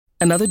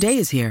Another day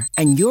is here,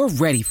 and you're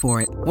ready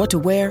for it. What to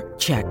wear?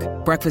 Check.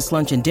 Breakfast,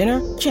 lunch, and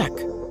dinner? Check.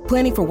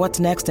 Planning for what's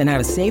next and how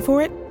to save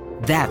for it?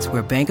 That's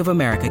where Bank of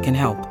America can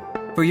help.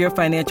 For your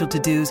financial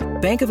to-dos,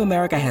 Bank of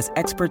America has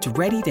experts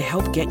ready to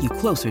help get you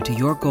closer to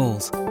your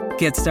goals.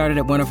 Get started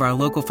at one of our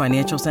local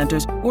financial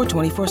centers or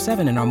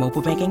 24/7 in our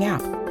mobile banking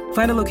app.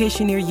 Find a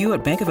location near you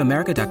at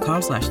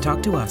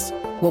bankofamerica.com/talktous.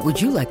 What would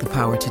you like the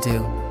power to do?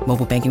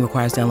 Mobile banking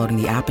requires downloading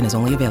the app and is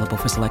only available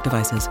for select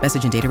devices.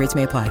 Message and data rates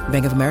may apply.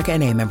 Bank of America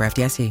N.A., member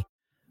FDIC.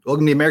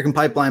 Welcome to the American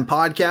Pipeline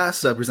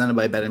Podcast, presented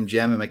by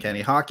BetMGM and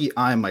McKinney Hockey.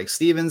 I'm Mike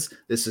Stevens.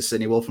 This is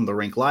Sydney Wolf from The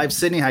Rink Live.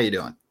 Sydney, how you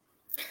doing?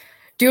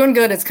 Doing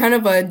good. It's kind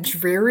of a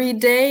dreary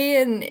day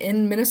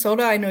in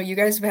Minnesota. I know you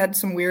guys have had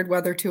some weird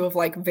weather too, of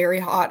like very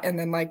hot and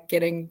then like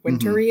getting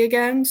wintry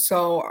again.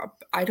 So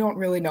I don't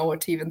really know what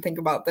to even think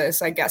about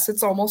this. I guess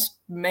it's almost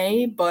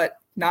May, but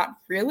not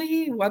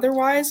really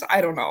weather-wise.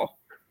 I don't know.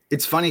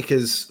 It's funny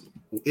because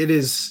it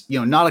is,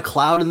 not a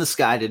cloud in the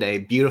sky today.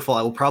 Beautiful.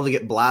 I will probably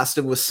get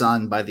blasted with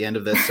sun by the end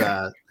of this,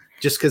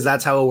 just because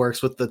that's how it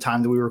works with the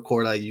time that we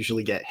record. I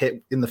usually get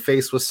hit in the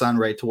face with sun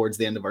right towards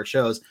the end of our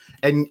shows.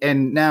 And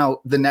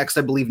now the next,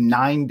 I believe,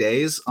 9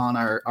 days on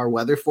our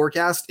weather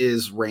forecast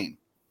is rain.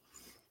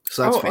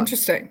 So that's fun.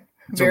 Interesting.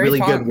 It's Very a really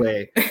fun. good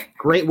way.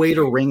 Great way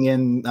to ring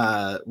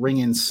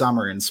in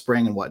summer and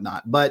spring and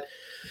whatnot. But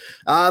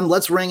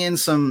let's ring in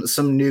some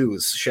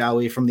news, shall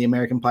we, from the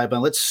American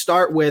Pipeline. Let's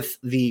start with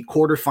the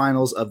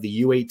quarterfinals of the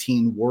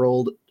U-18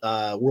 World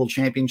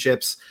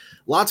Championships.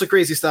 Lots of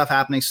crazy stuff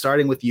happening,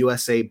 starting with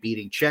USA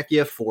beating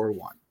Czechia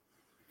 4-1.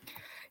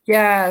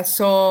 Yeah,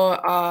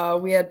 so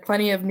we had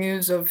plenty of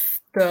news of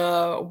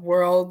the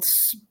Worlds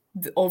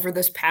over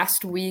this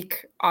past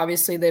week.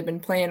 Obviously, they've been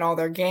playing all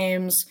their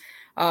games.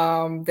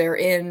 They're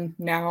in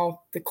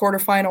now the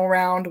quarterfinal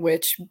round,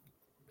 which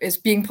is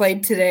being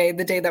played today,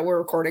 the day that we're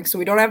recording. So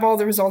we don't have all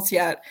the results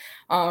yet,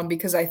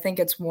 because I think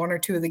it's one or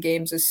two of the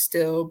games is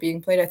still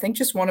being played. I think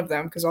just one of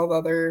them, because all the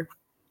other,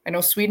 I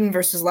know Sweden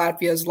versus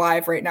Latvia is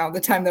live right now, the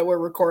time that we're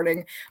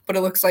recording, but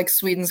it looks like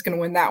Sweden's going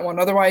to win that one.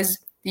 Otherwise,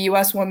 the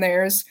U.S. won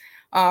theirs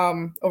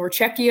over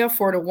Czechia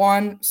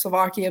 4-1.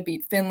 Slovakia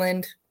beat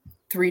Finland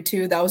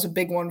 3-2. That was a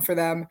big one for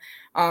them.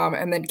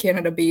 And then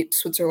Canada beat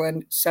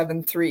Switzerland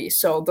 7-3.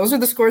 So those are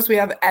the scores we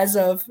have as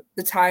of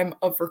the time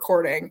of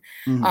recording.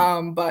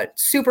 But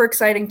super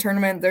exciting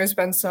tournament. There's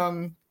been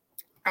some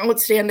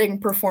outstanding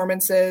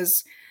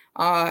performances,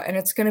 and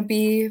it's going to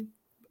be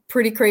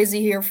pretty crazy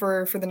here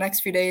for the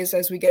next few days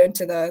as we get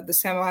into the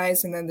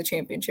semis and then the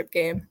championship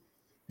game.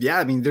 Yeah,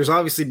 I mean, there's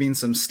obviously been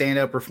some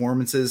standout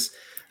performances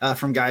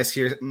from guys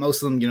here.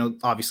 Most of them,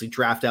 obviously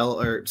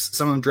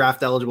some of them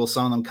draft eligible,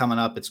 some of them coming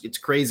up. It's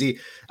crazy.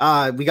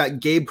 We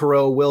got Gabe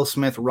Perreault, Will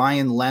Smith,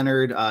 Ryan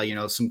Leonard,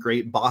 some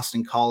great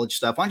Boston College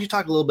stuff. Why don't you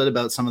talk a little bit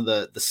about some of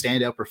the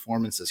standout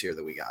performances here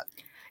that we got?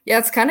 Yeah,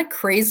 it's kind of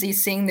crazy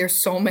seeing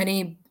there's so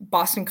many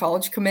Boston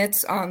College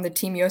commits on the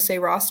Team USA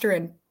roster,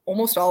 and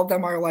almost all of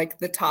them are like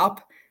the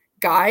top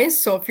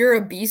guys. So if you're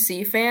a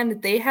BC fan,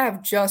 they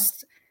have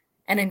just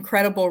an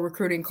incredible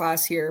recruiting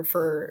class here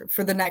for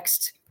the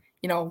next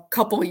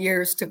couple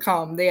years to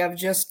come. They have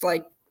just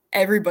like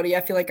everybody.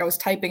 I feel like I was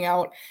typing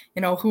out,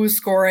 who's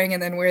scoring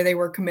and then where they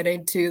were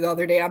committed to the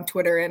other day on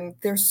Twitter. And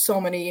there's so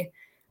many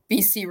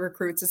BC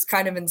recruits. It's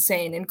kind of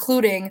insane,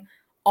 including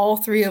all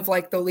three of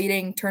like the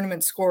leading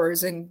tournament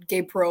scorers in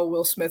Gabe Perreault,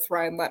 Will Smith,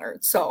 Ryan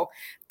Leonard. So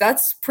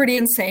that's pretty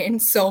insane.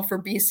 So for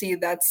BC,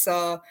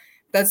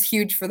 that's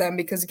huge for them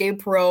because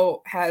Gabe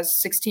Perreault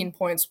has 16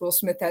 points. Will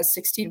Smith has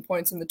 16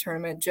 points in the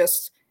tournament.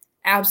 Just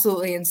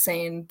absolutely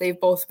insane. They've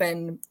both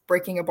been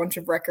breaking a bunch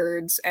of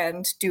records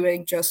and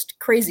doing just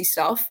crazy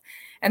stuff.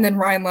 And then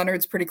Ryan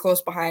Leonard's pretty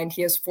close behind.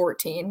 He has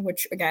 14,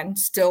 which again,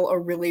 still a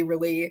really,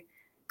 really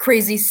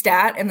crazy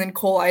stat. And then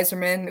Cole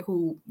Eiserman,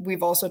 who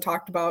we've also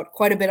talked about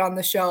quite a bit on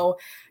the show.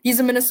 He's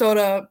a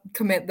Minnesota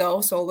commit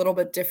though, so a little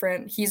bit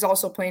different. He's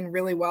also playing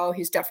really well.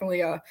 He's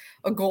definitely a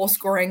goal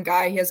scoring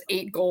guy. He has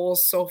 8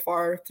 goals so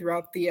far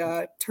throughout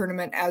the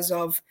tournament as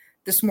of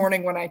this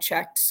morning when I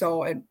checked.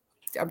 So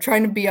I'm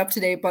trying to be up to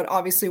date, but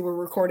obviously we're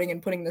recording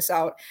and putting this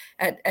out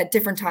at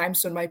different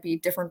times. So it might be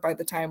different by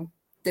the time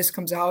this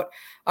comes out.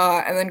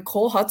 And then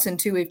Cole Hudson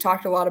too. We've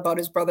talked a lot about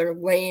his brother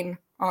Lane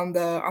on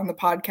the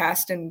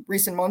podcast in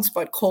recent months,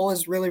 but Cole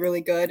is really,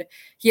 really good.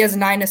 He has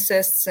 9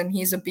 assists and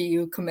he's a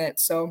BU commit.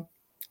 So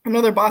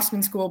another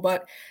Boston school,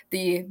 but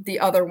the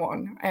other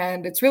one.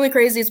 And it's really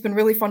crazy. It's been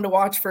really fun to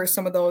watch for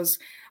some of those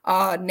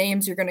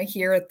names you're going to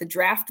hear at the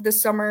draft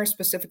this summer,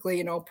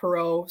 specifically,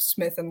 Perreault,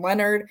 Smith, and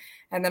Leonard.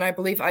 And then I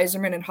believe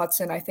Eiserman and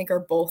Hudson, I think,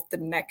 are both the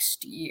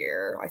next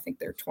year. I think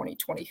they're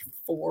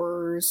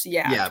 2024s.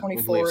 Yeah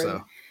 24 so.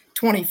 and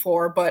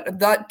 24. But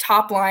the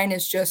top line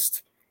is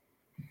just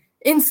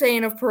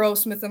insane of Perreault,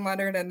 Smith, and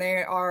Leonard, and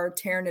they are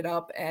tearing it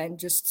up and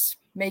just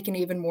making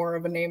even more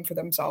of a name for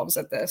themselves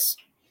at this.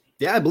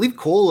 Yeah, I believe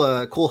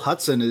Cole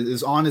Hudson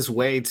is on his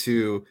way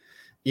to,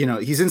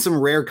 he's in some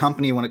rare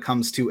company when it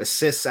comes to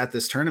assists at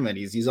this tournament.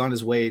 He's on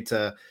his way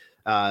to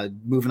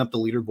moving up the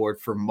leaderboard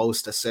for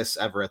most assists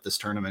ever at this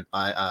tournament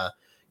by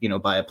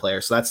by a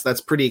player. So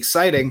that's pretty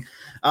exciting.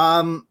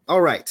 All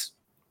right.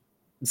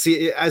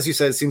 See, as you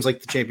said, it seems like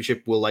the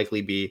championship will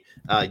likely be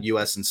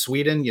U.S. and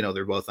Sweden.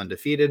 They're both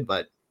undefeated,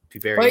 but be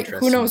very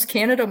interesting. Who knows?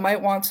 Canada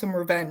might want some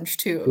revenge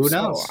too. Who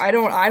knows? So I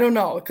don't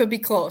know. It could be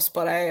close,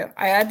 but I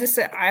have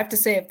to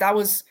say if that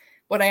was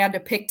what I had to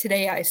pick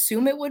today, I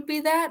assume it would be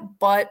that,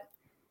 but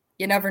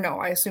you never know.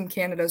 I assume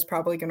Canada is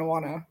probably going to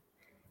want to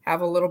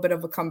have a little bit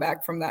of a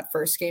comeback from that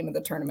first game of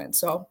the tournament.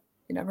 So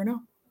you never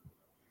know.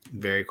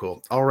 Very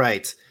cool. All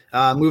right.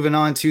 Moving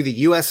on to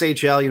the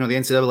USHL. The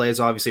NCAA is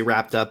obviously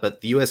wrapped up,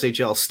 but the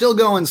USHL still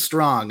going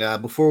strong.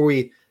 Before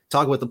we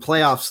talk about the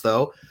playoffs,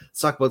 though, let's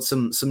talk about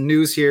some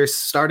news here,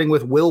 starting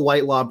with Will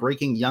Whitelaw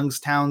breaking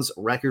Youngstown's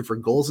record for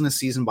goals in a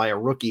season by a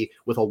rookie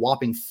with a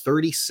whopping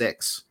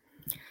 36.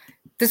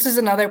 This is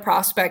another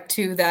prospect,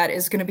 too, that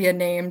is going to be a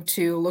name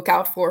to look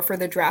out for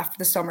the draft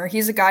this summer.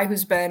 He's a guy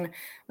who's been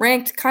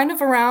ranked kind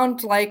of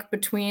around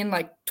between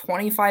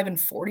 25 and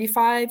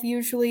 45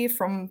 usually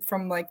from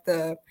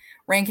the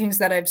rankings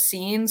that I've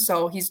seen.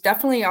 So he's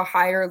definitely a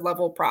higher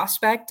level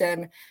prospect.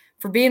 And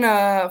for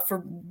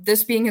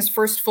this being his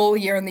first full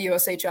year in the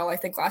USHL, I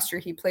think last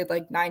year he played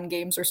 9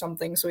 games or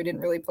something. So he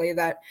didn't really play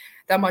that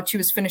much. He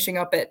was finishing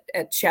up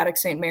at Shattuck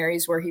St.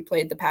 Mary's where he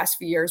played the past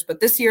few years.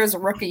 But this year as a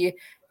rookie,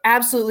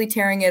 absolutely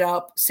tearing it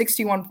up,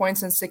 61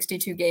 points in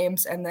 62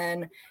 games. And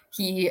then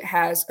he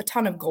has a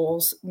ton of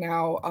goals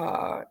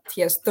now.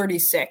 He has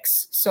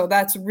 36. So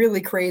that's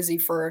really crazy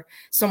for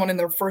someone in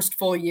their first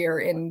full year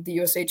in the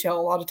USHL.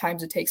 A lot of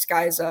times it takes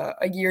guys a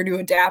year to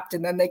adapt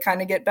and then they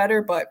kind of get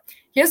better, but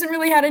he hasn't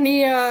really had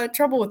any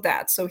trouble with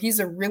that. So he's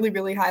a really,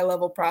 really high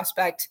level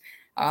prospect.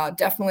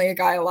 Definitely a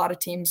guy a lot of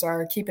teams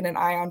are keeping an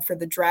eye on for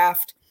the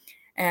draft.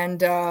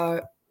 And,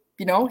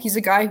 he's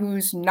a guy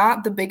who's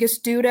not the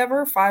biggest dude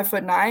ever,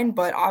 5'9",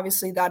 but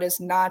obviously that is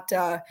not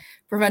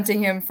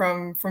preventing him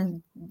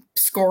from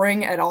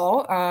scoring at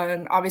all.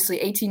 And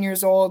obviously 18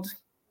 years old,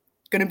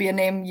 going to be a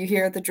name you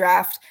hear at the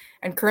draft,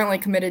 and currently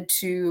committed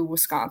to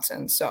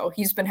Wisconsin. So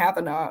he's been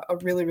having a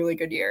really, really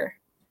good year.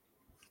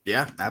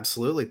 Yeah,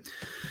 absolutely.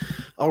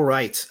 All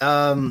right.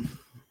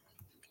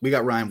 We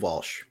got Ryan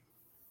Walsh,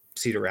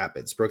 Cedar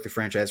Rapids, broke the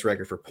franchise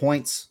record for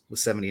points with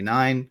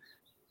 79.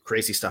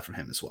 Crazy stuff from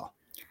him as well.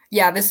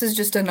 Yeah, this is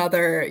just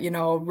another,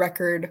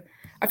 record.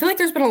 I feel like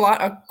there's been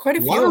quite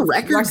a few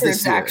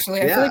records actually.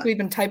 Yeah. I feel like we've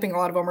been typing a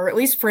lot of them, or at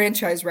least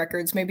franchise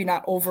records, maybe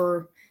not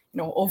overall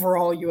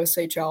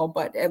USHL,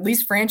 but at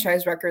least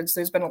franchise records.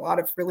 There's been a lot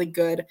of really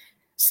good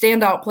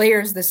standout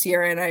players this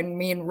year. And I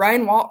mean,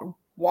 Ryan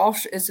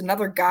Walsh is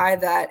another guy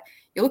that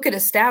you look at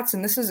his stats,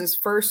 and this is his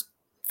first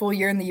full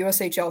year in the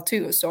USHL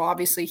too. So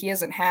obviously he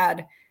hasn't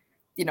had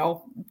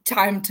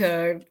time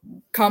to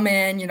come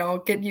in,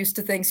 get used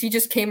to things. He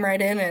just came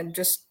right in and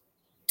just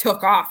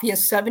took off. He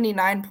has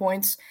 79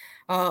 points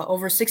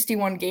over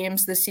 61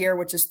 games this year,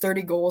 which is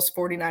 30 goals,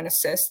 49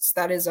 assists.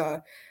 That is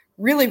a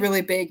really, really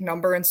big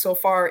number. And so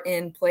far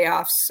in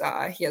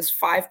playoffs, he has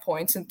 5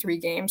 points in 3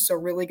 games. So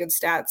really good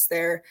stats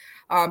there.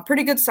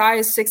 Pretty good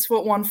size,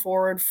 6'1"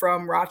 forward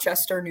from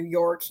Rochester, New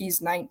York. He's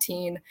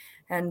 19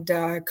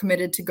 and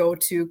committed to go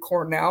to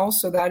Cornell.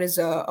 So that is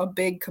a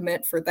big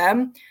commit for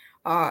them.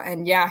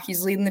 And yeah,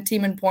 he's leading the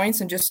team in points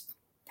and just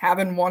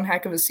having one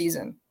heck of a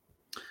season.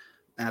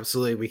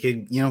 Absolutely. We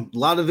could, a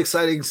lot of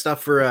exciting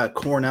stuff for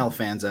Cornell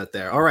fans out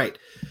there. All right,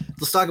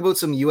 let's talk about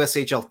some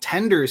USHL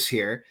tenders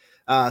here,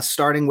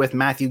 starting with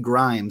Matthew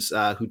Grimes,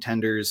 who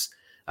tenders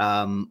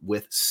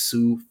with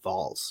Sioux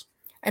Falls.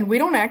 And we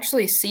don't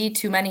actually see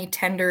too many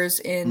tenders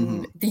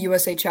in the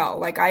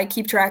USHL. I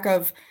keep track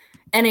of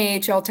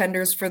NAHL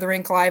tenders for the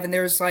Rink Live, and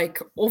there's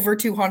over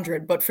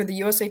 200, but for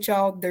the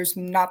USHL, there's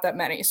not that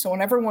many. So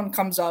whenever one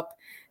comes up,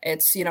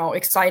 it's,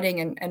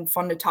 exciting and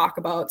fun to talk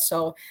about.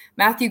 So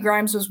Matthew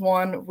Grimes was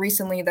one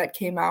recently that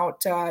came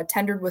out,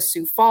 tendered with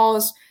Sioux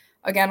Falls.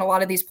 Again, a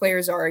lot of these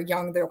players are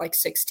young. They're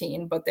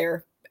 16, but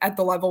they're at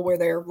the level where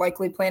they're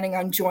likely planning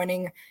on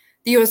joining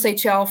the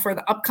USHL for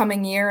the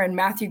upcoming year. And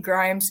Matthew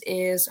Grimes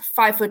is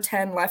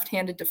 5'10"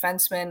 left-handed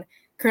defenseman,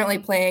 currently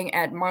playing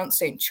at Mount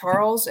St.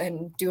 Charles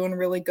and doing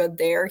really good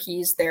there.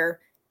 He's their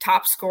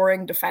top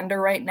scoring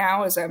defender right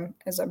now as I'm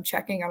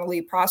checking on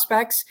Elite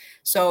Prospects.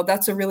 So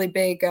that's a really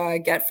big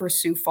get for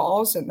Sioux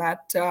Falls. And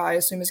that I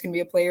assume is going to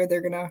be a player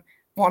they're going to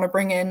want to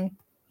bring in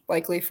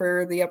likely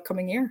for the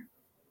upcoming year.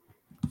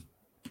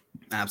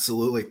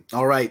 Absolutely.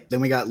 All right.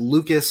 Then we got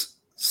Lucas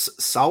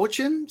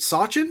Sawchin.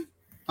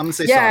 I'm going to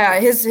say yeah,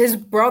 his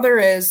brother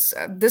is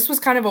this was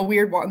kind of a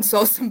weird one.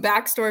 So some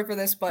backstory for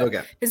this, but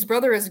okay. His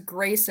brother is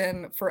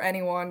Grayson for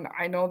anyone.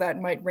 I know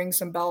that might ring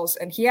some bells.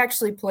 And he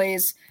actually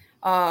plays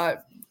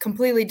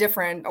completely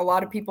different. A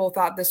lot of people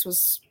thought this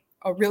was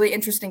a really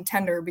interesting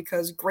tender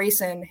because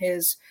Grayson,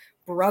 his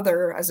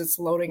brother, as it's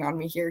loading on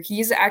me here,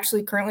 he's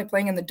actually currently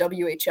playing in the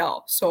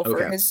WHL. So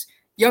for his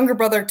younger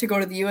brother to go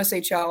to the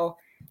USHL,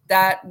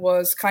 that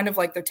was kind of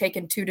like they're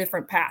taking two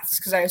different paths.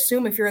 Because I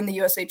assume if you're in the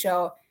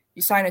USHL,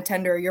 you sign a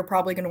tender, you're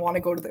probably going to want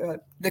to go to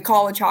the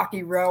college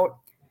hockey route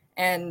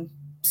and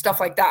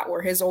stuff like that,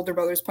 where his older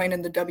brother's playing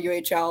in the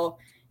WHL,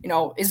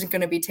 isn't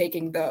going to be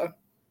taking the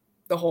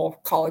the whole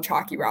college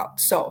hockey route.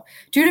 So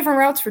 2 different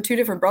routes for 2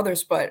 different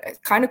brothers, but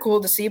kind of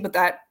cool to see. But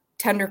that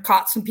tender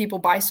caught some people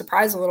by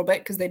surprise a little bit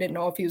because they didn't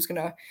know if he was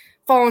going to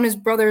follow in his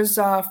brother's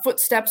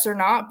footsteps or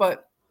not.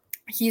 But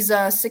he's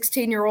a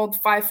 16-year-old,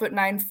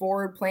 5'9"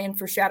 forward playing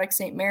for Shattuck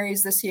St.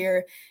 Mary's this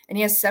year, and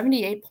he has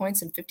 78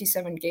 points in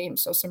 57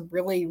 games. So some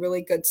really,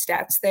 really good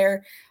stats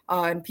there.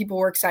 And people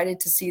were excited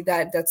to see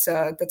that. That's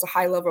a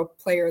high-level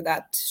player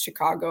that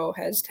Chicago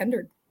has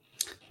tendered.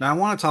 Now I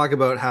want to talk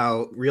about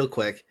how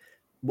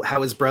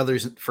his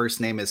brother's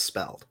first name is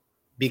spelled,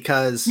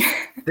 because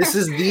this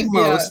is the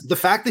most, the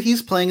fact that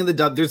he's playing in the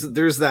dub,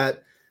 there's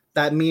that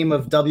meme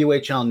of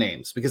WHL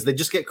names, because they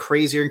just get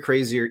crazier and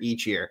crazier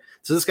each year.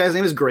 So this guy's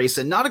name is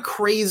Grayson, not a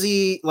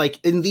crazy, like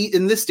in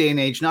this day and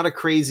age, not a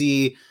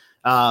crazy,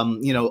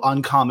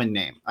 uncommon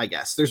name, I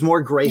guess. There's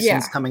more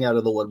Graysons coming out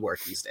of the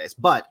woodwork these days,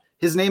 but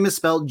his name is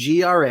spelled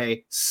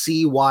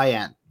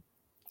Gracyn.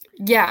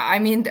 Yeah, I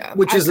mean,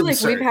 which is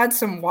like we've had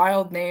some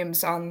wild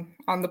names on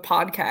the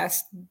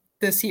podcast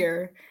this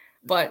year,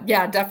 but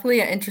yeah,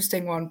 definitely an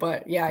interesting one.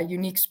 But yeah,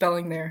 unique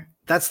spelling there.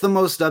 That's the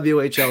most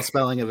WHL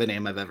spelling of a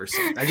name I've ever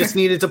seen. I just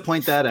needed to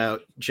point that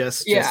out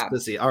just to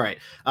see. All right,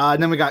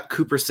 and then we got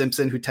Cooper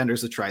Simpson, who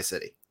tenders the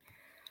Tri-City.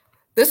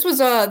 This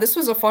was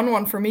a fun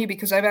one for me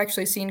because I've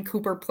actually seen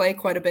Cooper play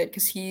quite a bit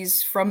because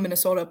he's from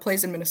Minnesota,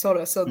 plays in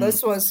Minnesota. So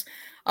this was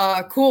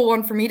a cool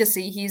one for me to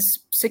see. He's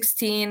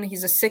 16.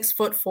 He's a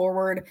 6-foot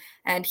forward,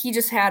 and he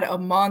just had a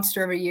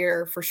monster of a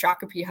year for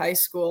Shakopee High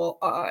School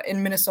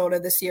in Minnesota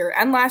this year.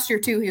 And last year,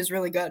 too, he was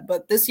really good.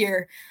 But this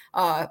year,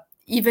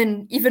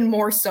 even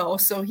more so.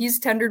 So he's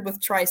tendered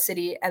with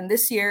Tri-City. And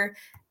this year,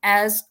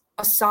 as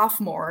a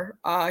sophomore,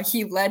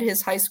 he led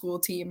his high school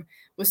team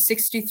with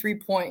 63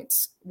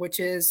 points, which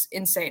is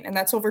insane. And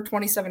that's over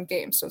 27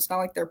 games. So it's not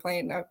like they're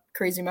playing a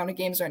crazy amount of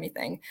games or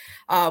anything.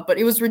 But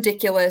it was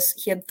ridiculous.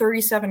 He had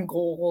 37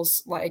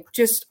 goals, like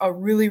just a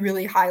really,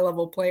 really high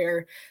level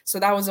player. So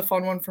that was a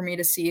fun one for me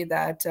to see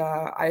that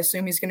I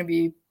assume he's going to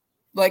be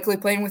likely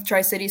playing with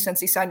Tri-City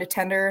since he signed a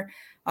tender.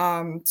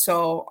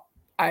 So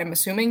I'm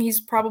assuming he's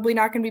probably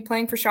not going to be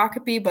playing for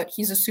Shakopee, but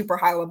he's a super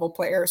high level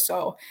player.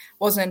 So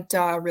wasn't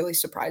really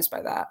surprised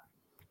by that.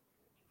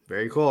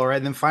 Very cool. All right.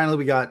 And then finally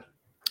we got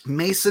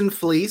Mason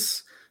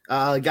Fleece,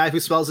 a guy who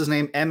spells his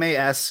name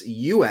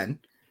Masun.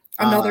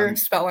 Another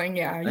spelling,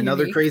 yeah.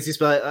 Another unique. crazy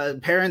spell.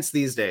 Parents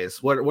these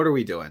days, what are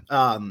we doing?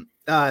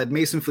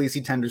 Mason Fleece,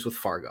 he tenders with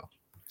Fargo.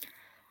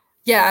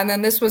 Yeah, and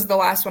then this was the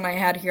last one I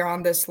had here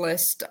on this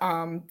list.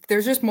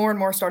 There's just more and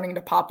more starting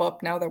to pop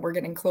up now that we're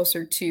getting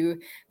closer to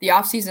the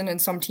offseason, and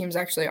some teams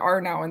actually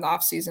are now in the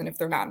offseason if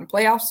they're not in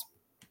playoffs.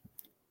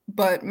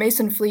 But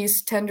Mason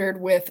Fleece tendered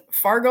with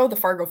Fargo, the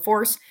Fargo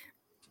Force,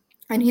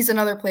 and he's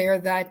another player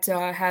that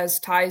has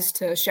ties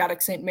to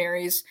Shattuck St.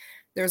 Mary's.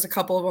 There's a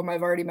couple of them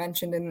I've already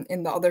mentioned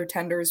in the other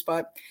tenders,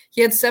 but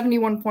he had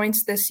 71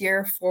 points this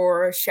year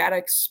for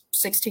Shattuck's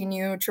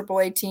 16U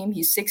AAA team.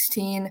 He's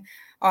 16,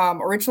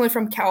 originally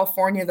from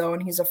California, though,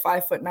 and he's a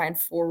 5'9"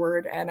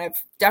 forward. And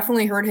I've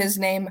definitely heard his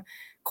name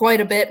quite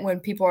a bit when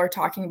people are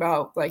talking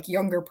about like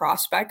younger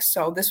prospects.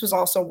 So this was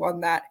also one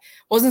that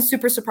wasn't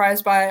super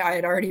surprised by. I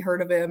had already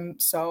heard of him.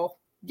 So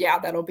yeah,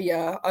 that'll be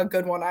a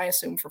good one, I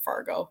assume, for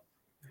Fargo.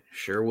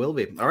 Sure will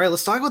be. All right,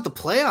 let's talk about the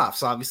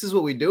playoffs. Obviously, is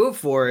what we do it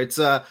for. It's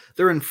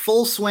they're in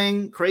full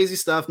swing, crazy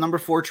stuff. Number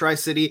 4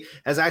 Tri-City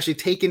has actually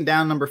taken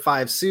down number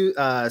 5 Sioux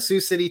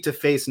City to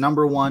face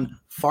number 1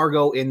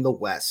 Fargo in the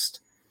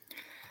West.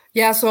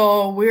 Yeah,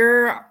 so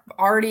we're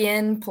already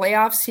in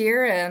playoffs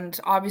here, and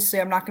obviously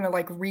I'm not going to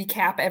like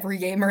recap every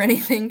game or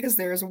anything because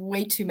there's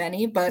way too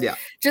many, but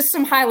just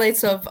some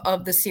highlights of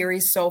the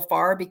series so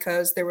far,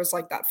 because there was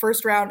like that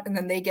first round, and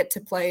then they get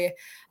to play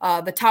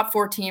the top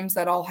 4 teams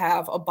that all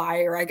have a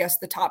bye, or I guess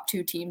the top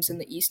 2 teams in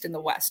the East and the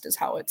West is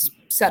how it's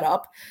set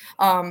up.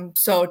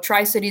 So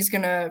Tri-City's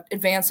going to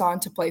advance on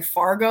to play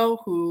Fargo,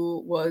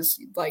 who was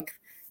like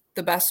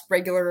the best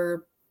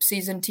regular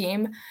season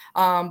team,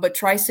 but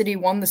Tri-City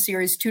won the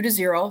series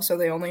 2-0, so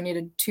they only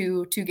needed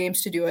two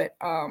games to do it.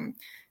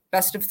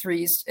 Best of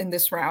 3s in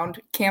this round.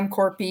 Cam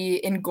Corpy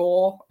in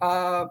goal,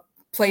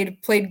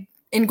 played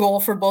in goal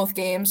for both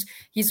games.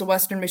 He's a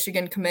Western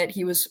Michigan commit.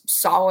 He was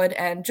solid,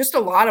 and just a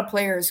lot of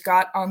players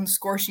got on the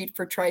score sheet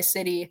for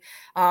Tri-City,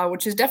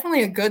 which is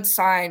definitely a good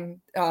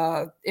sign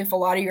if a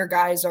lot of your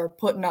guys are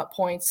putting up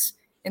points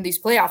in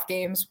these playoff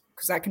games,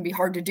 because that can be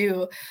hard to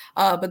do.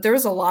 But there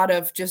was a lot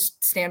of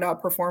just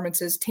standout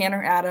performances.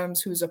 Tanner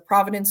Adams, who's a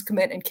Providence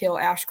commit, and Cale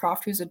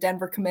Ashcroft, who's a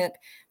Denver commit.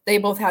 They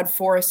both had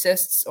 4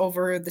 assists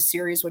over the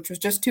series, which was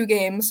just 2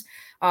 games.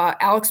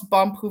 Alex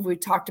Bump, who we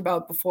talked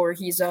about before,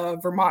 he's a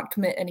Vermont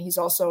commit, and he's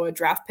also a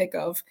draft pick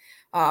of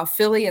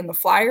Philly and the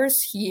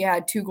Flyers. He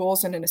had 2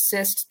 goals and an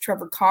assist.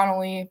 Trevor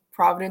Connolly,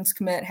 Providence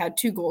commit, had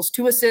 2 goals,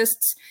 2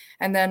 assists.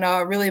 And then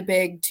really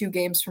big 2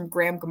 games from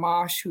Graham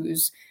Gamache,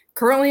 who's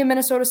currently a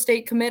Minnesota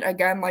State commit.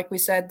 Again, like we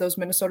said, those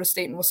Minnesota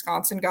State and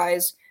Wisconsin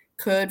guys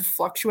could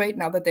fluctuate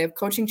now that they have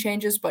coaching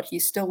changes, but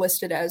he's still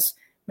listed as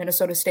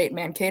Minnesota State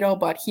Mankato,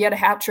 but he had a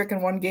hat trick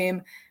in one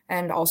game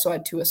and also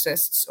had 2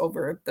 assists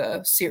over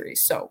the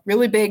series. So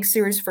really big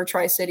series for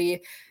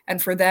Tri-City,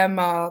 and for them,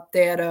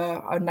 they had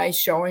a nice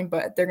showing,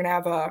 but they're going to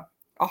have a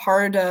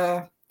hard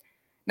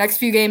next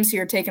few games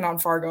here taking on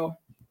Fargo.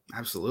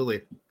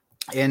 Absolutely.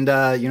 And,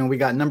 we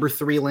got number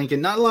 3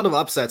 Lincoln. Not a lot of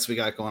upsets we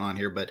got going on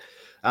here, but,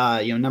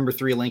 number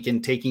 3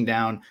 Lincoln taking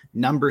down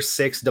number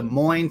 6 Des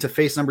Moines to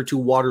face number 2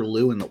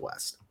 Waterloo in the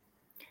West.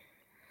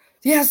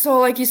 Yeah, so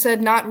like you said,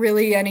 not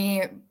really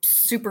any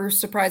super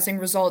surprising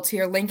results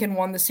here. Lincoln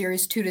won the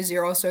series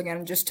 2-0. So again,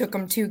 it just took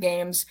them 2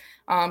 games.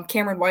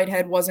 Cameron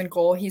Whitehead was in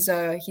goal. He's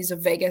a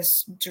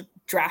Vegas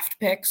draft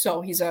pick,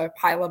 so he's a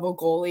high-level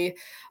goalie.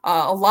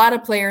 A lot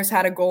of players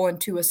had a goal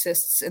and 2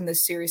 assists in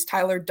this series.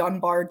 Tyler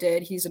Dunbar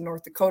did. He's a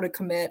North Dakota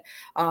commit.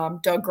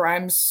 Doug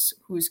Grimes,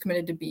 who's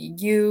committed to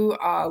BU.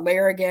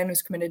 Larrigan,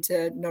 who's committed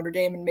to Notre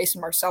Dame. And Mason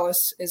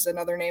Marcellus is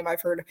another name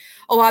I've heard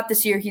a lot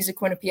this year. He's a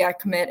Quinnipiac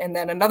commit. And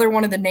then another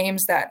one of the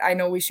names that I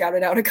know we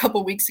shouted out a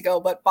couple weeks ago,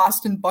 but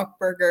Boston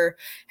Buckberger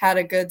had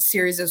a good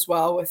series as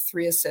well with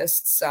 3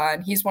 assists.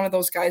 And he's one of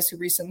those guys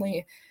who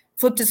recently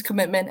flipped his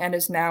commitment and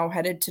is now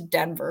headed to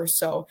Denver.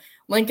 So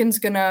Lincoln's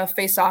going to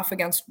face off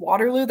against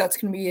Waterloo. That's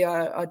going to be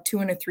a 2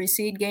 and a 3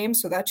 seed game.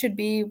 So that should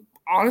be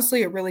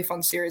honestly a really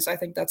fun series. I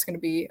think that's going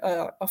to be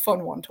a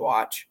fun one to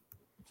watch.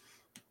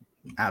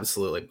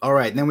 Absolutely. All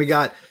right. And then we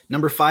got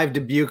number 5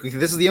 Dubuque.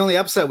 This is the only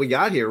upset we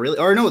got here, really.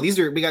 Or no,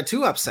 we got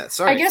 2 upsets.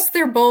 Sorry. I guess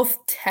they're both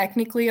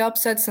technically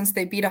upsets since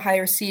they beat a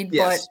higher seed,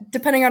 yes. But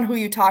depending on who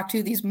you talk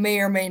to, these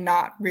may or may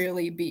not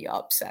really be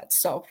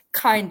upsets. So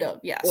kind of,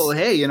 yes. Well,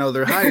 hey,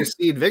 they're higher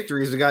seed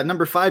victories. We got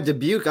number 5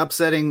 Dubuque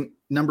upsetting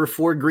number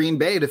 4 Green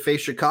Bay to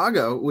face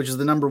Chicago, which is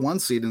the number 1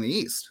 seed in the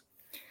East.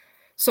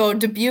 So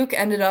Dubuque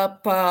ended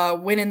up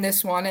winning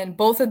this one, and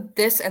both of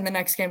this and the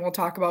next game we'll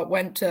talk about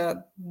went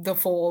to the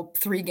full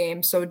 3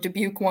 games. So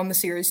Dubuque won the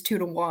series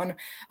 2-1.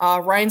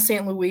 Ryan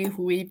St. Louis,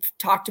 who we've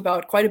talked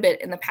about quite a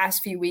bit in the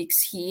past few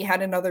weeks, he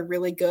had another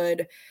really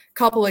good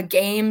couple of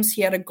games.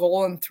 He had a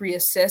goal and 3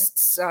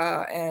 assists,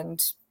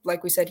 and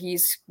like we said,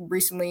 he's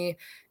recently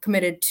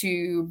committed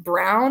to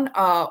Brown.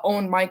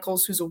 Owen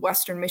Michaels, who's a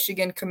Western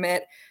Michigan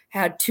commit,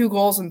 had 2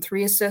 goals and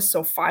 3 assists,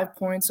 so 5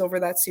 points over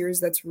that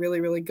series. That's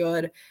really, really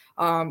good.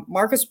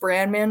 Marcus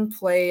Brandman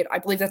played, I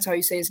believe that's how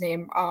you say his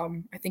name.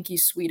 I think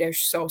he's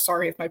Swedish, so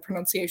sorry if my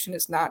pronunciation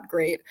is not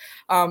great.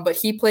 But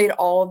he played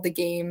all of the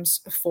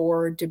games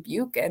for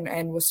Dubuque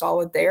and was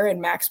solid there.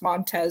 And Max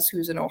Montez,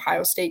 who's an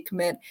Ohio State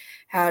commit,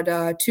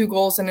 had 2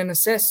 goals and an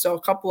assist. So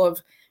a couple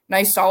of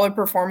nice, solid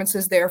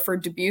performances there for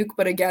Dubuque.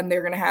 But again,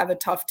 they're going to have a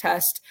tough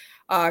test,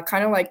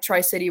 kind of like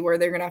Tri-City, where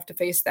they're going to have to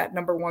face that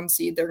number 1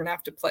 seed. They're going to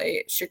have to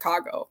play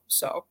Chicago.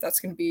 So that's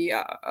going to be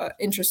an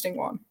interesting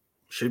one.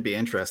 Should be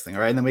interesting.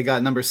 All right. And then we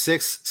got number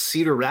 6,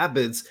 Cedar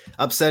Rapids,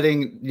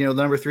 upsetting, the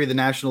number 3, the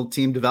National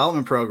Team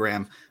Development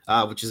Program,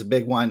 which is a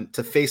big one,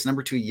 to face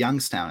number 2,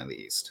 Youngstown in the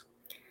East.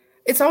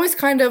 It's always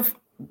kind of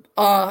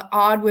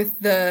odd with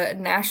the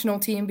national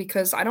team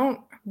because I don't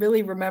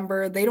really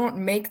remember. They don't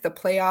make the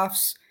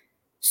playoffs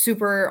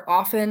super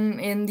often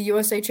in the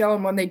USHL.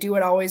 And when they do,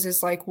 it always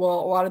is like,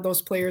 well, a lot of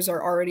those players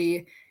are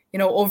already,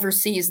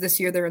 overseas. This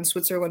year they're in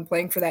Switzerland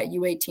playing for that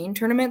U-18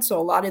 tournament. So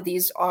a lot of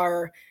these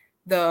are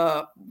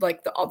the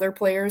other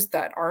players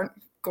that aren't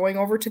going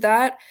over to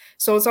that.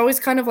 So it's always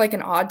kind of like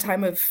an odd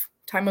time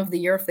of the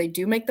year if they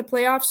do make the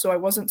playoffs. So I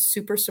wasn't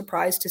super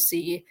surprised to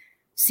see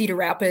Cedar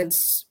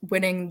Rapids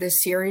winning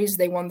this series.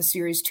 They won the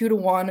series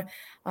 2-1.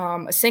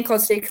 A St.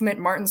 Cloud State commit,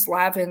 Martin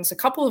Slavins, a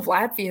couple of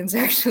Latvians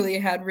actually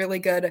had really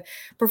good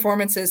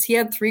performances. He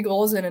had 3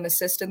 goals and an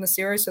assist in the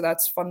series, so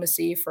that's fun to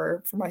see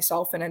for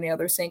myself and any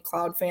other St.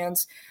 Cloud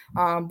fans.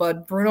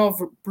 But Bruno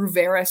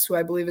Bruveris, who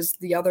I believe is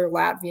the other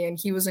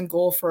Latvian, he was in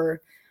goal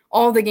for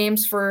all the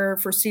games for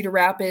Cedar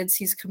Rapids.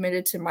 He's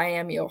committed to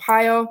Miami,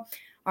 Ohio.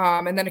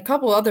 And then a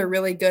couple other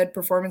really good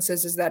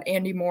performances is that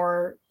Andy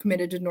Moore,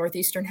 committed to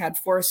Northeastern, had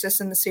 4 assists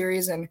in the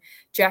series, and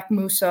Jack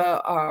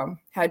Musa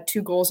had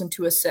 2 goals and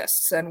 2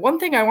 assists. And one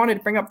thing I wanted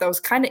to bring up that was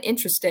kind of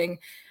interesting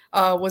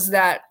was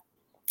that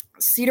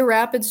Cedar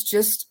Rapids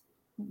just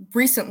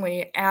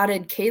recently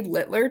added Cade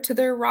Littler to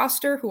their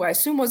roster, who I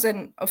assume was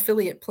an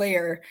affiliate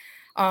player.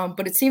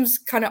 But it seems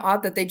kind of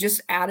odd that they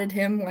just added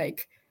him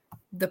like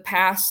the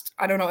past,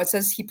 I don't know, it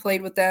says he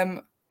played with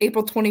them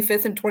April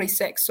 25th and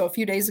 26th, so a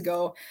few days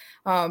ago,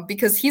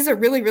 because he's a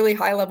really, really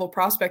high-level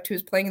prospect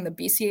who's playing in the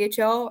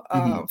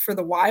BCHL for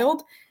the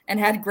Wild and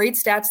had great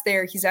stats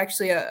there. He's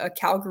actually a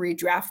Calgary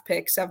draft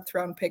pick,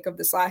 7th-round pick of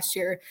this last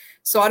year.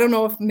 So I don't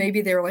know if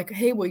maybe they're like,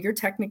 hey, well, you're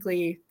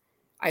technically,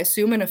 I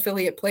assume, an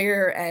affiliate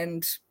player,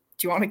 and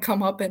do you want to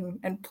come up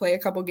and play a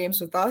couple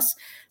games with us?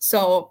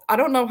 So I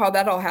don't know how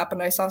that all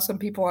happened. I saw some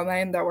people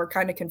online that were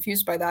kind of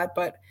confused by that,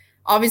 but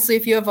obviously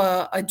if you have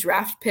a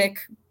draft pick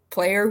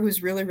player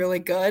who's really, really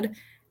good,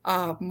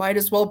 might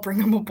as well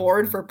bring him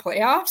aboard for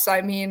playoffs.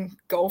 I mean,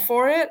 go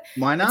for it.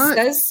 Why not?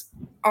 It says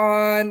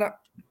on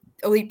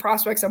Elite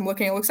Prospects I'm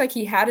looking, it looks like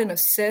he had an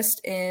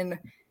assist in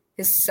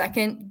his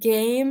second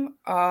game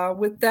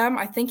with them.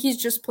 I think he's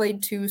just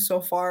played 2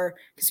 so far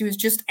because he was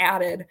just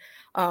added.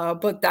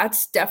 But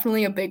that's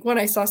definitely a big one.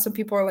 I saw some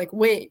people are like,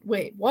 wait,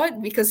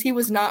 what? Because he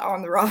was not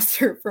on the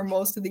roster for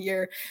most of the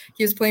year.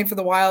 He was playing for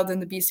the Wild in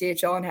the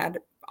BCHL and had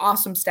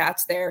awesome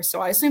stats there.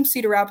 So I assume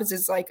Cedar Rapids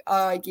is like,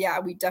 yeah,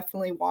 we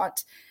definitely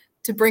want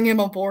to bring him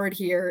aboard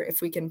here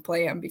if we can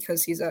play him,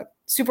 because he's a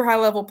super high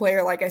level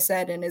player, like I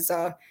said, and is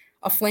a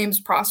Flames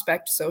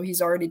prospect. So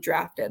he's already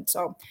drafted.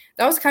 So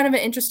that was kind of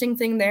an interesting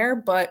thing there.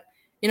 But,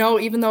 you know,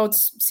 even though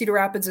it's Cedar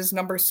Rapids is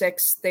number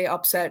 6, they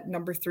upset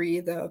number 3,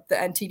 the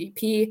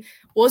NTDP.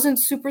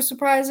 Wasn't super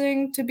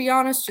surprising, to be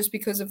honest, just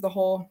because of the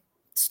whole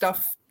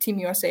stuff Team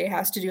USA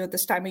has to do at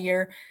this time of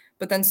year.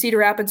 But then Cedar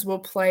Rapids will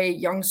play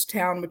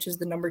Youngstown, which is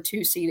the number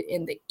 2 seed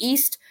in the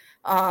East.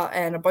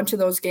 And a bunch of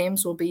those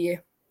games will be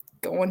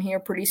going here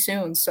pretty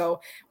soon.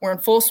 So we're in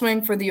full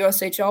swing for the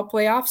USHL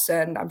playoffs,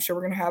 and I'm sure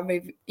we're going to have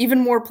even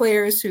more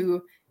players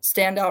who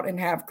stand out and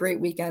have great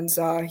weekends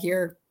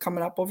here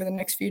coming up over the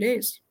next few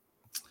days.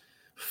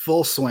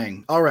 Full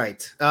swing. All right.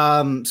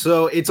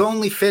 So it's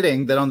only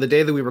fitting that on the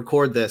day that we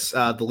record this,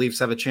 the Leafs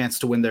have a chance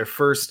to win their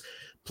first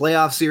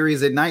playoff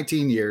series in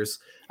 19 years,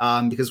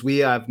 because we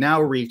have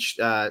now reached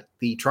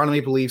the Toronto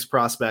Maple Leafs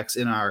prospects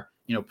in our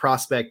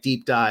prospect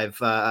deep dive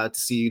to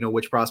see,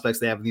 which prospects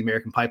they have in the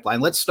American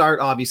pipeline. Let's start,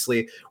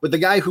 obviously, with the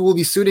guy who will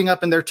be suiting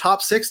up in their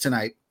top 6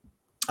 tonight,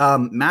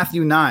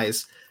 Matthew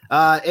Knies.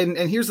 And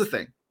here's the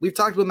thing. We've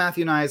talked about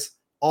Matthew Knies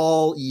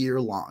all year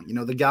long.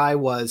 The guy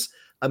was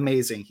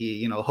amazing.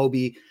 He, the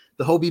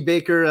Hobie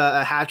Baker,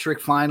 a hat trick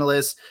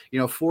finalist,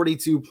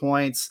 42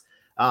 points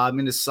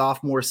in his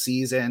sophomore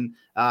season.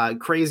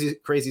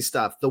 Crazy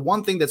stuff. The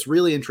one thing that's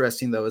really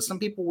interesting, though, is some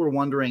people were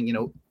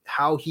wondering,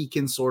 how he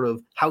can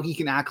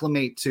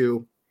acclimate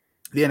to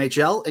the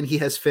NHL, and he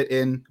has fit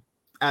in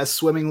as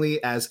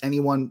swimmingly as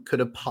anyone could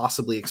have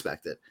possibly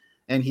expected.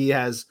 And he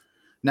has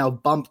now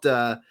bumped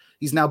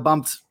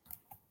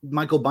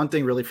Michael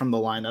Bunting really from the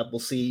lineup. We'll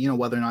see,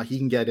 whether or not he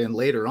can get in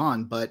later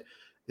on, but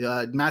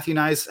Matthew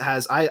Knies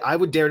has, I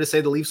would dare to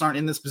say the Leafs aren't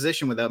in this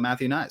position without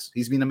Matthew Knies.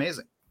 He's been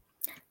amazing.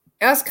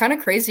 Yeah, it's kind of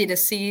crazy to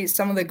see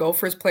some of the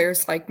Gophers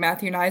players like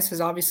Matthew Knies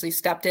has obviously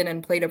stepped in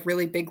and played a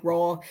really big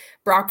role.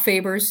 Brock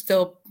Faber's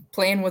still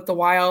playing with the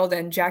Wild,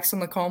 and Jackson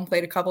Lacombe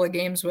played a couple of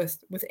games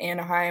with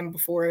Anaheim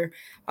before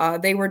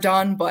they were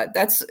done. But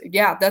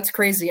that's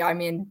crazy. I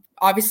mean,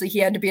 obviously he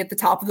had to be at the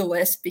top of the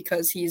list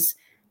because he's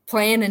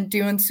playing and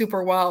doing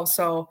super well.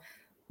 So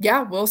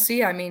yeah, we'll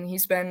see. I mean,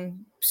 he's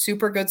been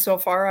super good so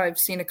far. I've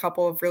seen a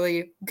couple of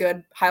really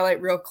good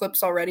highlight reel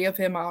clips already of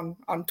him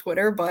on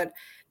Twitter, but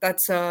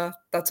that's a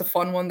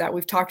fun one that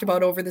we've talked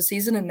about over the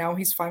season, and now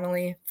he's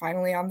finally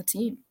on the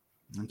team.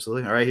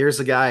 Absolutely. All right, here's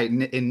a guy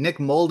in Nick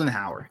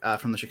Moldenhauer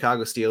from the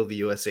Chicago Steel of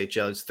the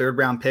USHL. His 3rd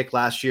round pick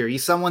last year.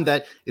 He's someone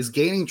that is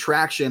gaining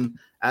traction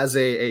as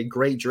a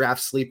great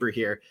draft sleeper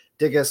here.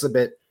 Dig us a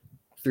bit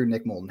through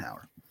Nick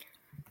Moldenhauer.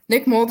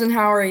 Nick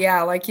Moldenhauer,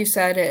 yeah, like you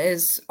said,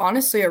 is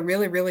honestly a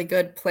really, really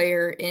good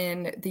player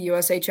in the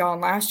USHL.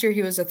 And last year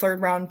he was a 3rd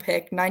round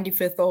pick,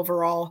 95th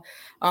overall.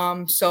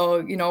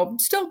 So,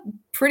 still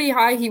pretty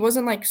high. He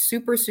wasn't like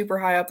super, super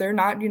high up there,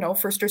 not,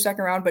 1st or 2nd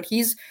round, but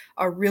he's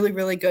a really,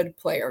 really good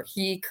player.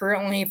 He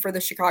currently for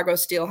the Chicago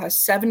Steel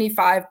has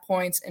 75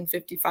 points in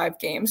 55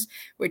 games,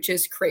 which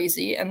is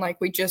crazy. And like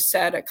we just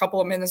said a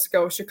couple of minutes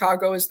ago,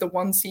 Chicago is the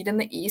 1 seed in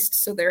the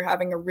East. So they're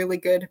having a really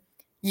good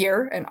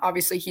year, and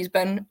obviously he's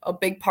been a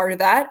big part of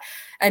that,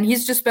 and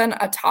he's just been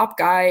a top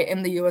guy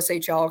in the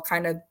USHL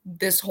kind of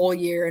this whole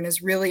year and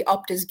has really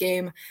upped his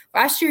game.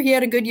 Last year he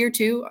had a good year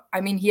too.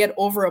 I mean, he had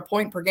over a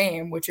point per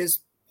game, which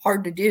is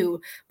hard to do,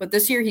 but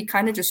this year he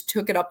kind of just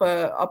took it up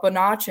a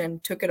notch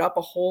and took it up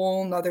a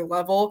whole nother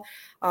level,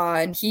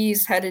 and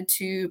he's headed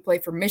to play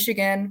for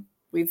Michigan.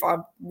 We've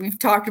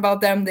talked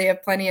about them. They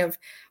have plenty of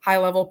high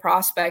level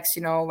prospects.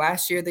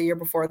 Last year, the year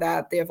before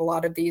that, they have a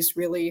lot of these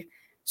really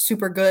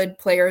super good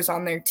players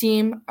on their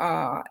team.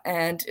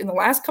 And in the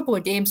last couple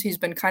of games, he's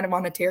been kind of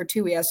on a tear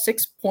too. He has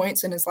 6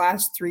 points in his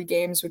last 3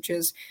 games, which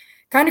is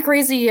kind of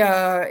crazy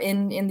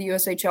in the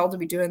USHL to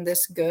be doing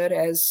this good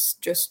as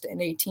just an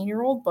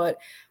 18-year-old. But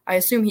I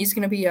assume he's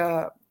going to be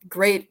a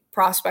great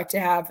prospect to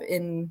have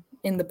in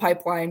the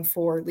pipeline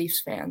for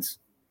Leafs fans.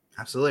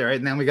 Absolutely. All right.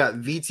 And then we got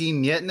VT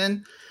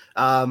Miettinen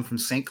from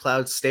St.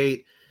 Cloud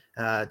State,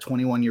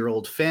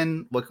 21-year-old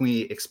Finn. What can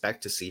we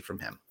expect to see from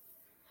him?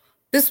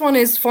 This one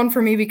is fun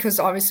for me because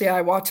obviously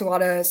I watch a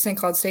lot of St.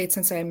 Cloud State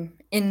since I'm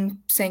in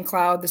St.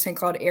 Cloud, the St.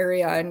 Cloud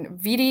area. And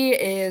VD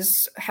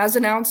has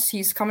announced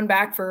he's coming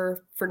back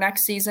for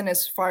next season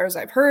as far as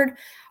I've heard.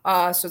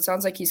 So it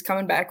sounds like he's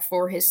coming back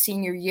for his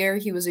senior year.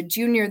 He was a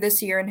junior this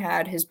year and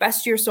had his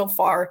best year so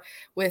far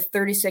with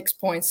 36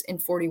 points in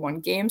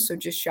 41 games, so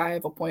just shy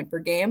of a point per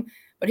game.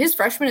 But his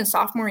freshman and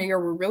sophomore year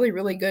were really,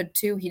 really good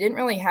too. He didn't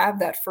really have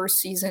that first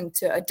season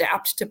to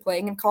adapt to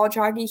playing in college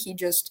hockey. He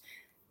just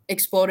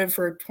exploded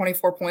for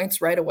 24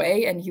 points right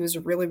away, and he was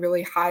a really,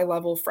 really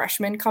high-level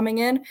freshman coming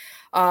in.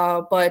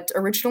 But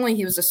originally,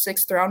 he was a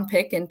 6th-round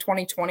pick in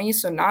 2020,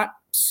 so not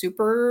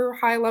super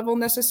high level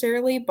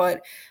necessarily,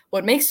 but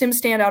what makes him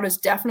stand out is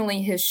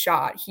definitely his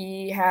shot.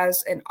 He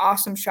has an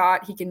awesome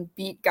shot. He can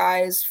beat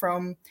guys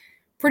from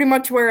pretty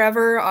much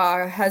wherever,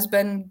 has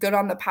been good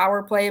on the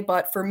power play.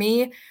 But for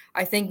me,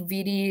 I think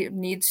Vidi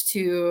needs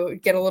to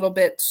get a little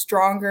bit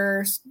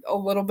stronger a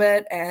little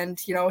bit. And,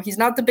 he's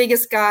not the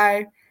biggest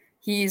guy.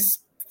 He's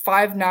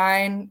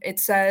 5'9", it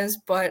says,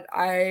 but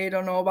I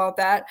don't know about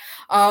that.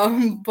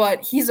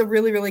 But he's a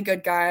really, really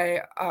good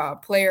guy,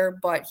 player,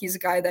 but he's a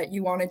guy that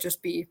you want to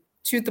just be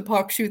shoot the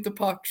puck, shoot the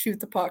puck,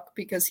 shoot the puck,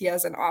 because he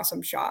has an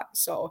awesome shot.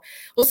 So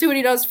we'll see what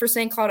he does for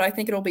St. Cloud. I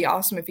think it'll be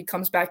awesome if he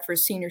comes back for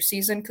his senior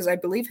season, because I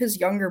believe his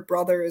younger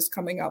brother is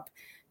coming up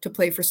to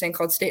play for St.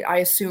 Cloud State, I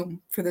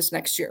assume, for this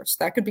next year. So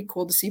that could be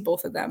cool to see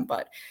both of them.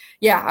 But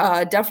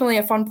yeah, definitely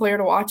a fun player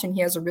to watch, and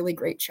he has a really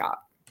great shot.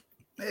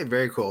 Hey,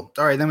 very cool.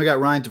 All right, then we got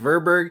Ryan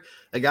Tverberg,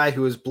 a guy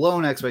who has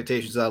blown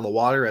expectations out of the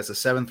water as a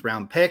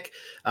 7th-round pick.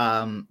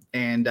 Now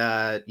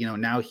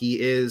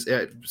he is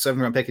a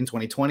 7th-round pick in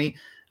 2020.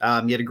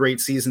 He had a great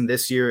season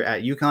this year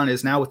at UConn,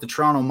 is now with the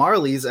Toronto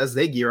Marlies as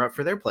they gear up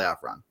for their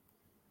playoff run.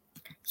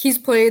 He's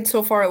played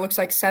so far, it looks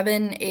like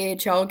 7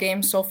 AHL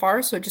games so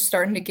far, so just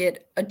starting to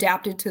get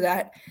adapted to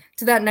that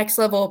next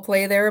level of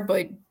play there.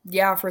 But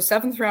yeah, for a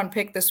 7th-round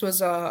pick, this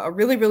was a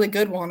really, really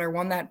good one, or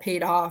one that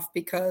paid off,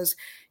 because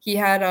he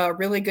had a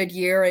really good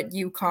year at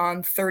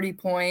UConn, 30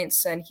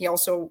 points, and he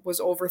also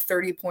was over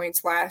 30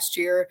 points last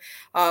year.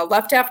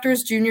 Left after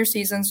his junior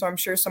season, so I'm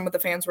sure some of the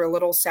fans were a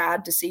little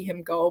sad to see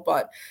him go,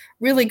 but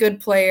really good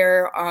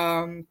player.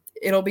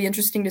 It'll be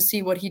interesting to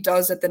see what he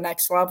does at the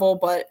next level,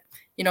 but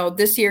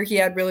this year he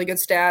had really good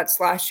stats.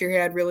 Last year he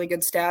had really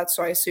good stats.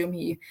 So I assume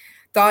he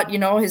thought,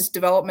 his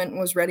development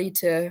was ready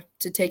to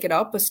take it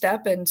up a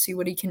step and see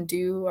what he can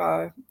do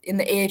in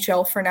the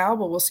AHL for now.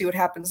 But we'll see what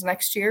happens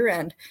next year.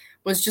 And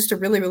was just a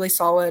really, really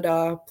solid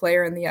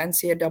player in the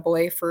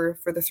NCAA for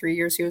the 3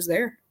 years he was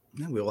there.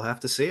 Yeah, we will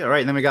have to see. All right.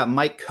 And then we got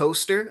Mike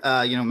Coaster,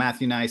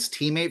 Matthew Nye's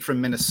teammate from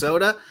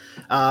Minnesota.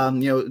 A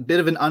bit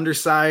of an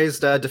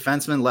undersized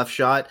defenseman, left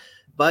shot.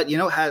 But,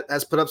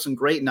 has put up some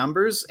great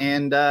numbers,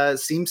 and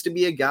seems to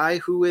be a guy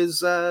who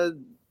is,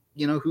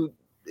 who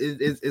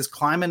is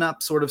climbing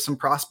up sort of some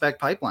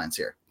prospect pipelines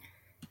here.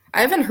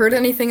 I haven't heard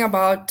anything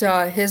about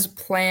his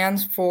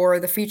plans for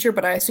the future,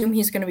 but I assume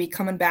he's going to be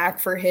coming back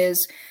for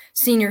his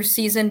senior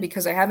season,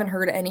 because I haven't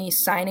heard any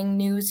signing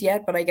news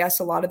yet. But I guess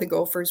a lot of the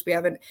Gophers we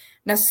haven't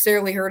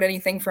necessarily heard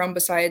anything from,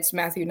 besides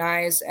Matthew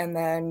Nyes, and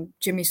then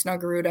Jimmy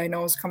Snuggerud I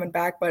know is coming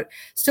back, but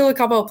still a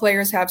couple of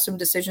players have some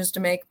decisions to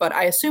make. But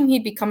I assume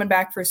he'd be coming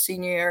back for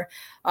senior year.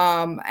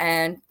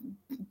 And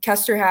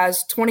Kester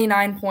has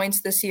 29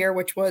 points this year,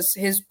 which was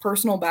his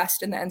personal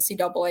best in the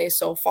NCAA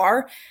so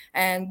far.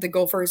 And the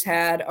Gophers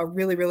had a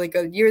really, really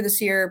good year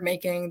this year,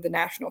 making the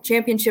national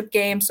championship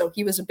game. So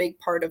he was a big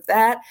part of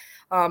that.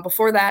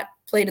 Before that,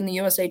 played in the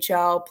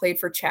USHL, played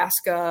for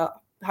Chaska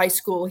High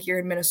School here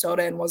in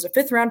Minnesota, and was a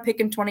 5th-round pick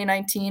in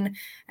 2019.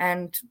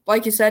 And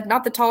like you said,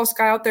 not the tallest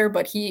guy out there,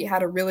 but he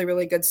had a really,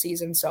 really good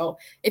season. So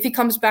if he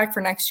comes back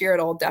for next year,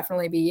 it'll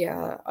definitely be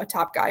a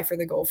top guy for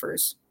the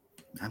Gophers.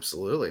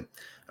 Absolutely.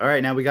 All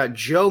right, now we got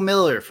Joe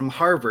Miller from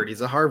Harvard.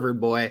 He's a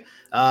Harvard boy,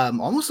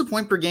 almost a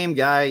point per game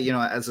guy,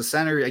 as a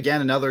center.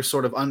 Again, another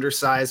sort of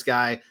undersized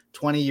guy,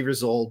 20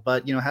 years old,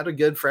 but, had a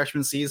good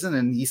freshman season,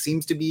 and he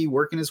seems to be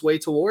working his way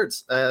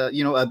towards,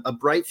 a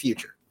bright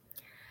future.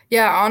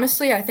 Yeah,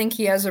 honestly, I think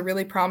he has a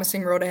really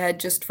promising road ahead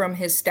just from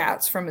his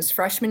stats from his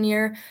freshman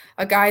year.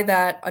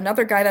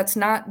 Another guy that's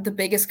not the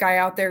biggest guy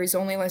out there. He's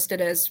only listed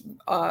as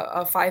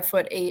a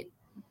 5'8"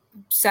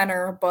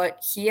 center,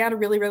 but he had a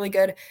really, really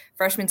good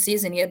freshman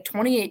season. He had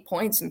 28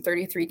 points in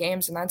 33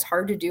 games, and that's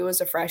hard to do as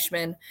a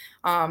freshman.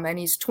 And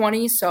he's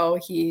 20, so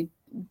he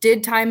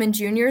did time in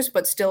juniors,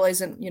 but still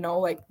isn't,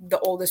 like the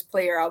oldest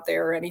player out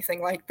there or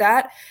anything like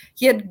that.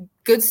 He had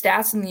good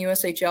stats in the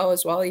USHL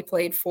as well. He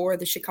played for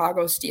the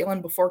Chicago Steel,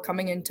 and before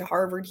coming into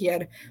Harvard, he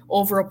had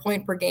over a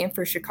point per game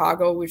for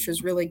Chicago, which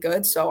was really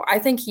good. So I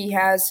think he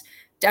has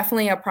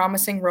definitely a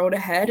promising road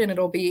ahead, and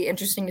it'll be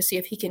interesting to see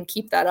if he can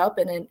keep that up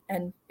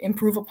and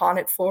improve upon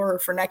it for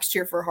next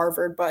year for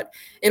Harvard. But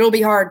it'll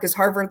be hard because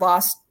Harvard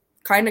lost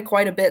kind of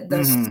quite a bit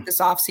this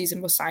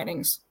offseason with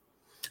signings.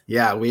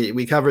 Yeah,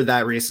 we covered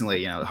that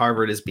recently.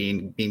 Harvard is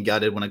being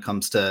gutted when it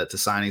comes to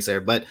signings there,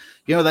 but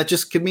that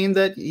just could mean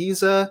that he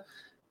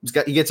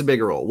gets a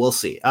bigger role. We'll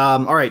see.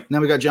 All right,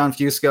 now we got John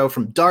Fusco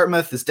from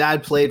Dartmouth. His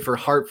dad played for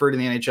Hartford in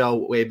the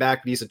NHL way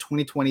back, but he's a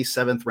 2020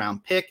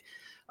 7th-round pick.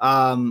 He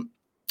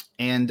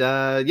had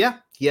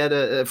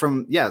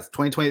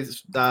 2020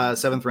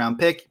 7th-round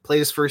pick, played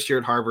his first year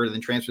at Harvard, and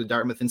then transferred to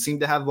Dartmouth, and seemed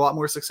to have a lot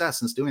more success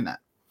since doing that.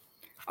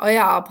 Oh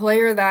yeah, a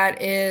player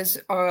that is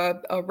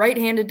a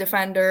right-handed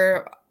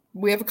defender.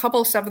 We have a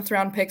couple of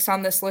 7th-round picks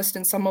on this list,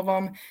 and some of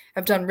them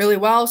have done really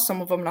well,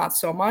 some of them not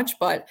so much,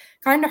 but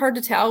kind of hard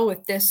to tell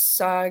with this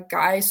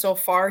guy so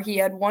far. He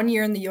had 1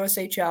 year in the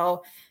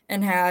USHL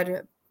and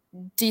had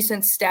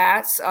decent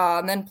stats,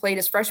 and then played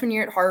his freshman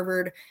year at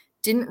Harvard,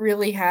 didn't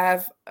really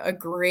have a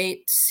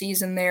great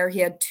season there. He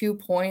had 2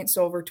 points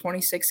over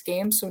 26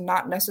 games, so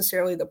not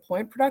necessarily the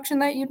point production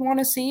that you'd want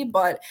to see,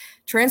 but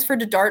transferred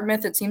to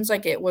Dartmouth, it seems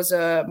like it was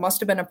must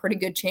have been a pretty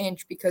good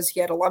change because he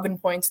had 11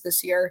 points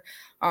this year.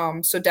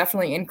 So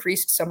definitely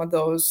increased some of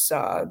those,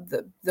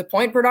 the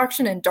point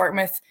production. And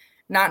Dartmouth,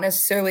 not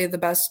necessarily the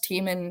best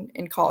team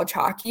in college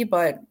hockey,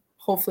 but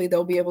hopefully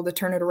they'll be able to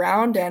turn it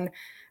around. And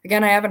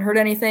again, I haven't heard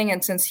anything,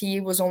 and since he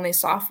was only a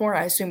sophomore,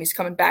 I assume he's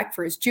coming back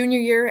for his junior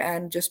year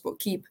and just will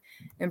keep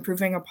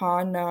improving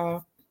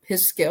upon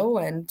his skill,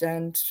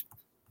 and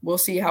we'll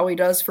see how he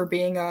does for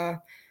being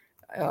a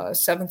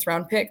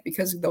 7th-round pick,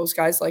 because those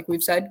guys, like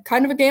we've said,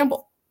 kind of a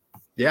gamble.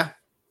 Yeah,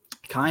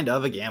 kind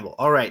of a gamble.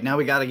 All right, now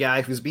we got a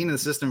guy who's been in the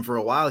system for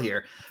a while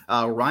here,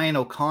 Ryan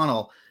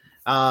O'Connell.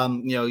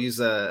 He's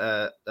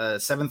a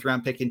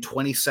 7th-round pick in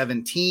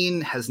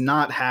 2017, has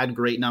not had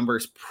great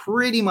numbers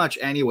pretty much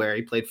anywhere.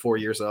 He played 4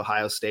 years at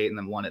Ohio State and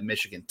then one at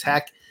Michigan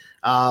Tech.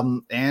 Has,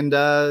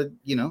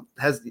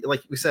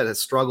 like we said, has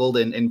struggled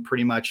in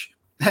pretty much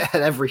at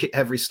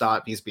every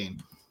stop he's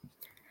been.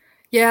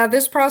 Yeah,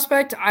 this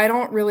prospect, I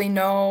don't really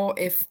know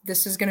if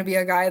this is going to be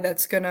a guy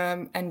that's going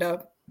to end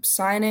up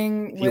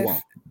signing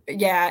with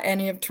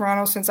any of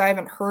Toronto, since I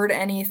haven't heard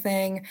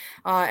anything.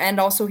 And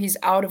also he's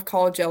out of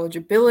college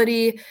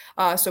eligibility.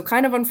 So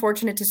kind of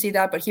unfortunate to see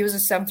that, but he was a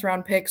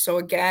 7th-round pick. So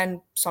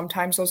again,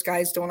 sometimes those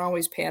guys don't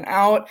always pan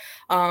out.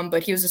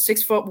 But he was a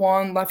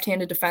 6'1"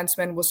 left-handed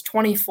defenseman, was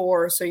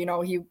 24. So,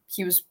 he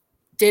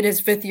did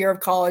his 5th year of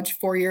college,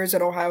 4 years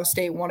at Ohio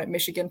State, 1 at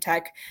Michigan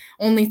Tech,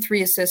 only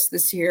 3 assists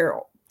this year,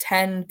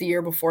 10 the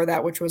year before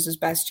that, which was his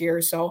best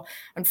year. So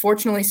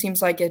unfortunately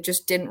seems like it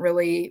just didn't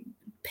really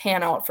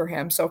pan out for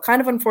him. So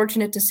kind of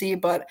unfortunate to see,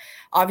 but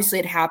obviously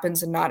it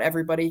happens and not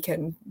everybody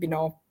can,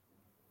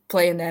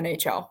 play in the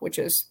NHL, which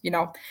is,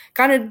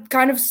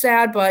 kind of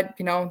sad, but,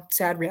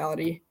 sad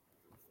reality.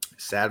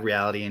 Sad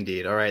reality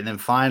indeed. All right. And then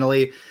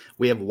finally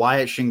we have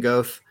Wyatt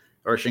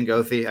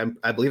Shingothi,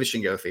 I believe it's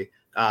Shingothi,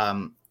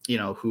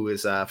 who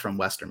is from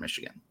Western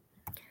Michigan.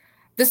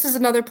 This is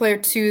another player,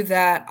 too,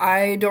 that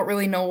I don't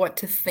really know what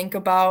to think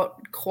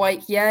about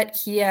quite yet.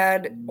 He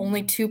had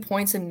only 2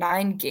 points in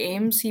 9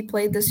 games he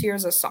played this year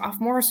as a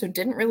sophomore, so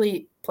didn't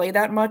really play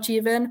that much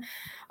even.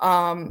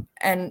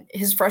 And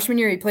his freshman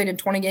year, he played in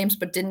 20 games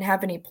but didn't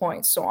have any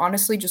points. So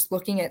honestly, just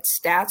looking at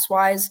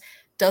stats-wise,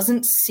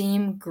 doesn't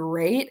seem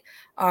great.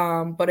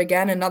 But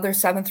again, another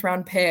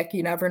 7th-round pick.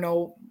 You never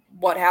know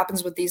what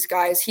happens with these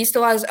guys. He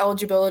still has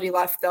eligibility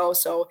left, though,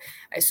 so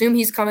I assume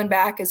he's coming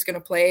back, is going to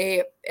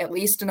play at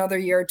least another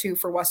year or two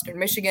for Western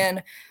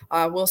Michigan.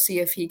 We'll see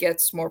if he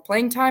gets more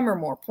playing time or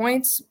more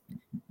points.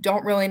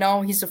 Don't really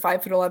know. He's a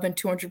 5'11",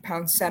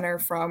 200-pound center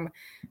from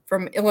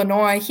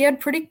Illinois. He had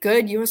pretty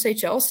good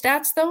USHL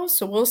stats, though,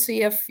 so we'll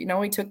see if,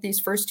 he took these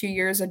first 2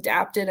 years,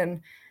 adapted,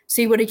 and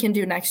see what he can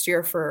do next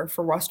year for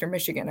Western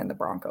Michigan and the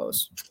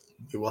Broncos.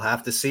 We will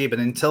have to see, but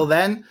until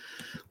then,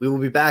 we will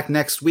be back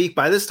next week.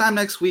 By this time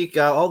next week,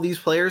 all these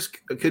players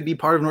could be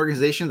part of an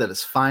organization that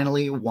has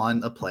finally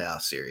won a playoff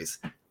series.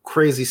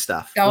 Crazy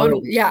stuff. That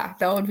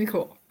would be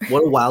cool.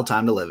 What a wild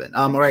time to live in.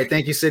 All right.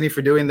 Thank you, Sydney,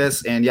 for doing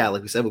this. And yeah,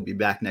 like we said, we'll be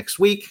back next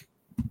week.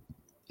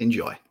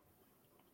 Enjoy.